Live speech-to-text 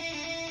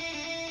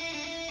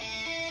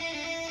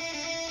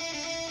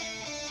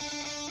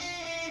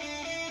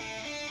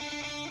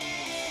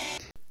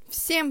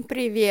Всем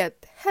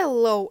привет!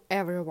 Hello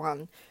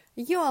everyone!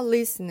 You are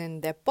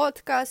listening the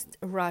podcast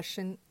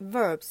Russian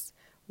Verbs,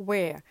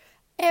 where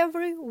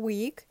every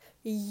week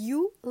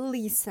you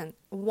listen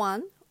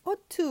one or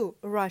two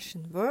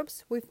Russian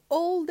verbs with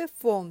all the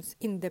forms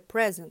in the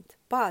present,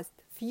 past,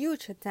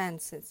 future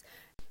tenses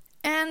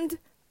and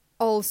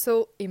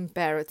also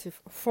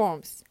imperative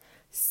forms.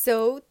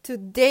 So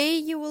today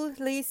you will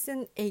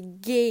listen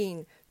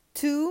again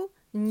to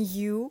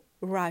new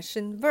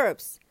Russian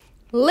verbs.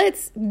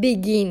 Let's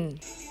begin.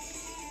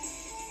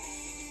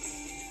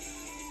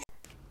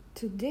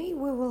 Today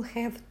we will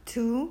have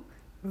two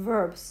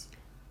verbs.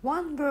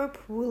 One verb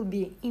will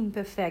be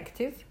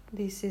imperfective,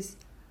 this is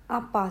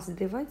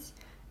опаздывать,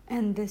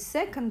 and the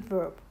second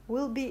verb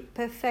will be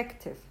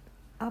perfective,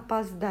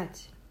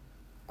 опоздать.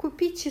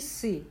 Купи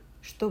часы,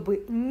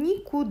 чтобы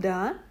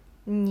никуда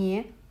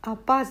не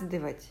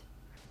опаздывать.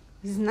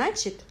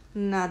 Значит,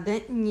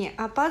 надо не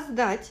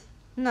опоздать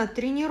на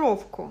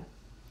тренировку.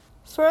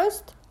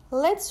 First,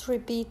 let's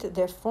repeat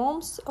the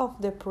forms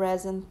of the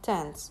present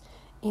tense.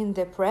 In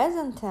the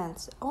present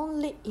tense,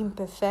 only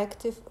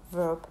imperfective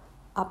verb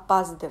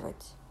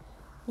опаздывать.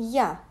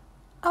 Я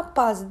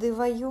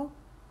опаздываю,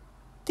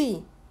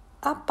 ты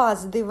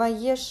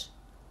опаздываешь,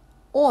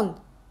 он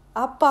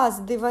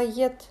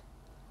опаздывает,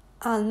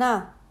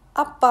 она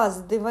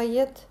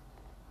опаздывает,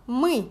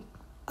 мы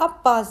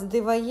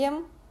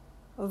опаздываем,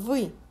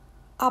 вы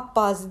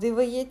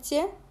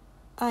опаздываете,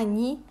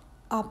 они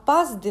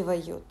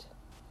опаздывают.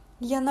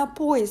 Я на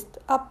поезд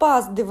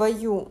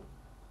опаздываю.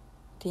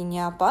 Ты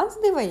не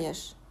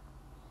опаздываешь?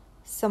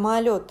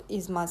 Самолет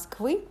из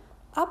Москвы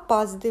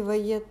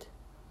опаздывает.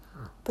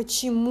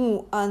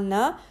 Почему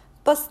она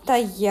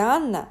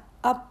постоянно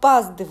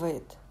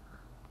опаздывает?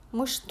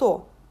 Мы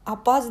что,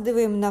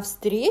 опаздываем на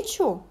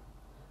встречу?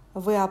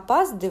 Вы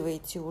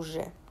опаздываете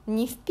уже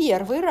не в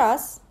первый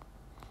раз.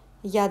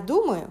 Я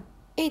думаю,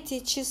 эти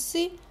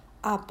часы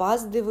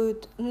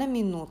опаздывают на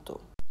минуту.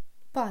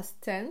 Past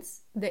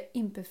tense, the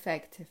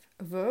imperfective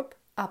verb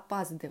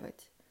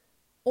опаздывать.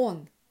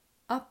 Он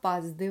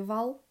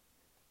опаздывал,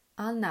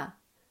 она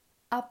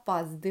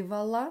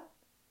опаздывала,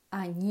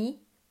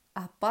 они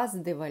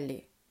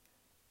опаздывали.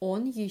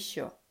 Он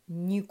еще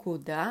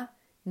никуда,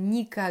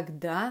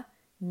 никогда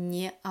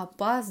не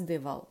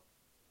опаздывал.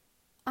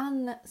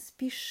 Анна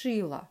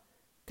спешила,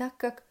 так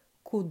как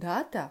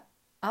куда-то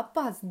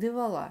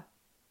опаздывала.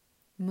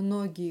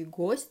 Многие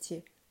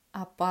гости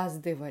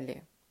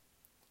опаздывали.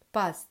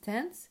 Past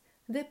tense,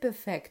 the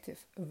perfective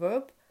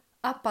verb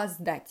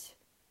опоздать.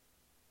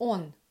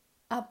 Он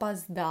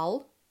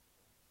опоздал,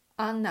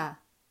 она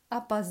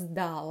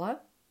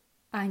опоздала,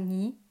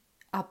 они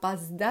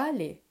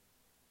опоздали.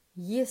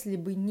 Если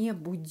бы не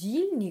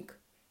будильник,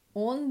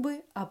 он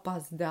бы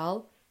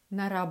опоздал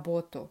на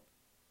работу.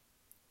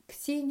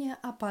 Ксения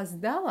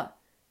опоздала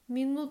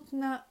минут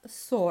на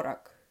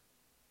 40.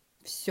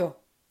 Все,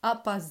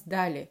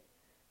 опоздали.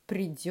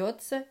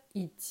 Придется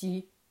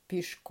идти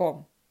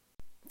пешком.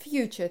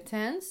 Future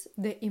tense,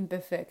 the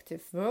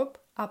imperfective verb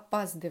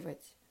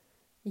опаздывать.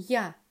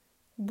 Я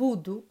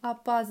буду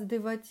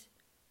опаздывать.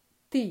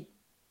 Ты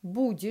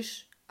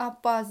будешь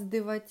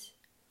опаздывать.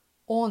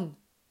 Он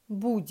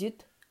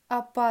будет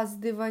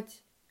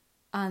опаздывать.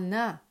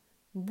 Она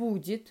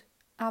будет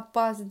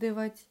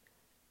опаздывать.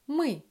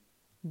 Мы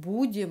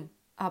будем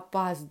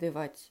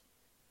опаздывать.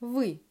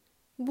 Вы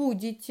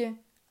будете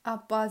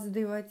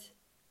опаздывать.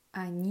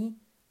 Они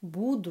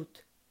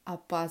будут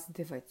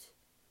опаздывать.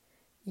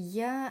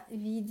 Я,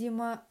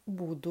 видимо,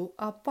 буду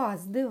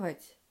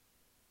опаздывать.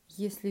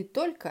 Если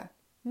только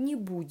не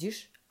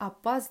будешь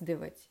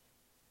опаздывать.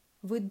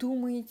 Вы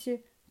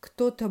думаете,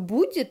 кто-то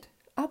будет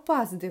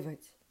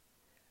опаздывать?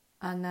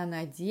 Она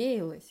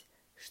надеялась,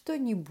 что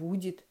не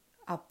будет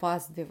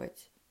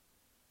опаздывать.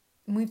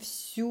 Мы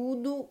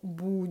всюду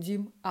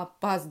будем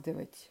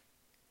опаздывать.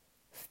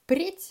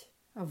 Впредь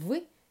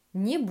вы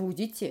не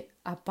будете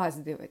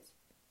опаздывать.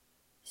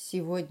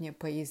 Сегодня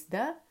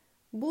поезда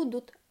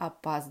будут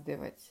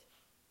опаздывать.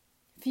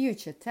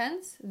 Future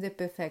tense, the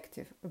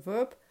perfective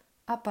verb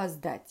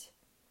опоздать.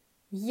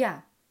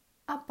 Я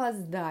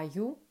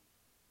опоздаю,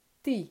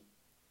 ты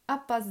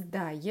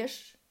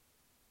опоздаешь,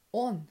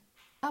 он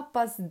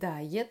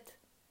опоздает,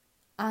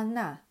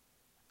 она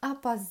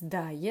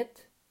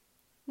опоздает,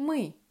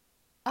 мы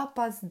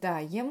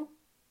опоздаем,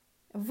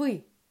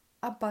 вы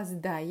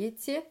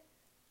опоздаете,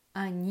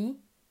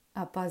 они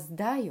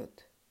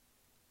опоздают.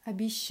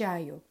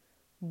 Обещаю,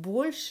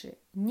 больше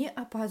не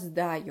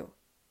опоздаю.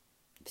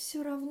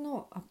 Все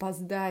равно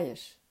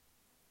опоздаешь.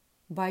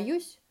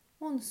 Боюсь,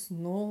 он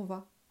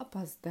снова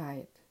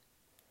опоздает.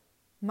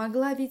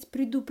 Могла ведь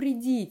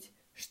предупредить,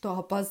 что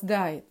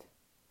опоздает.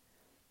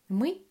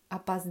 Мы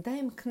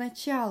опоздаем к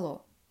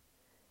началу.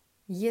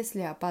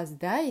 Если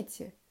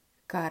опоздаете,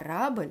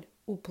 корабль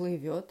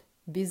уплывет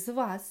без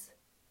вас.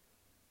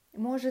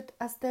 Может,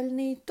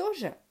 остальные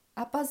тоже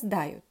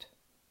опоздают?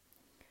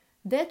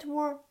 That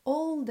were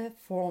all the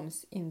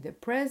forms in the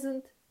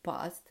present,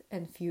 past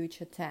and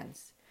future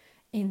tense.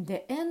 In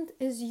the end,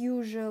 as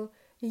usual,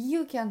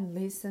 you can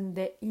listen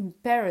the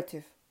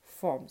imperative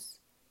forms.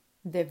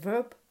 the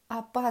verb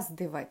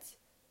опаздывать.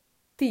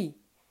 Ты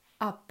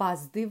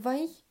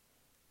опаздывай,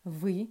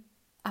 вы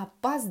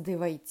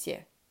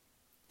опаздывайте.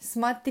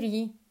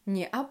 Смотри,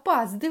 не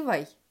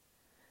опаздывай.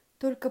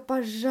 Только,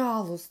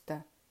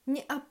 пожалуйста,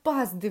 не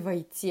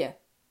опаздывайте.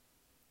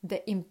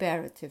 The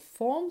imperative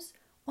forms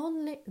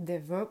only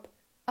the verb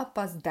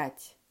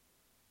опоздать.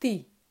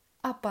 Ты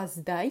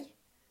опоздай,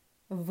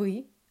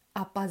 вы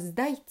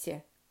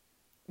опоздайте.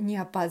 Не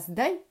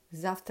опоздай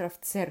завтра в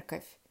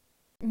церковь.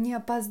 Не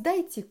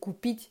опоздайте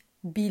купить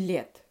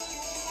билет.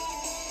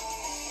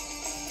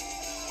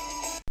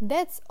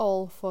 That's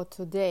all for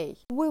today.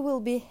 We will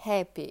be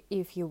happy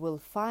if you will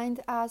find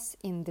us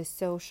in the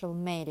social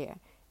media: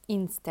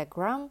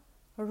 Instagram,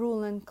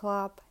 Rulen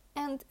Club,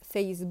 and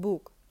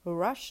Facebook,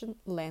 Russian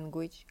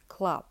Language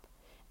Club.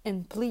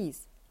 And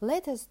please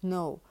let us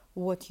know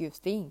what you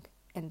think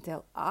and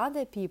tell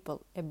other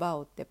people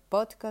about the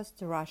podcast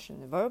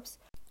Russian Verbs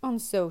on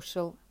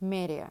social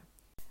media.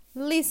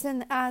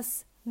 Listen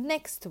us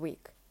next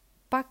week.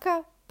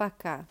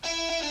 Пока-пока.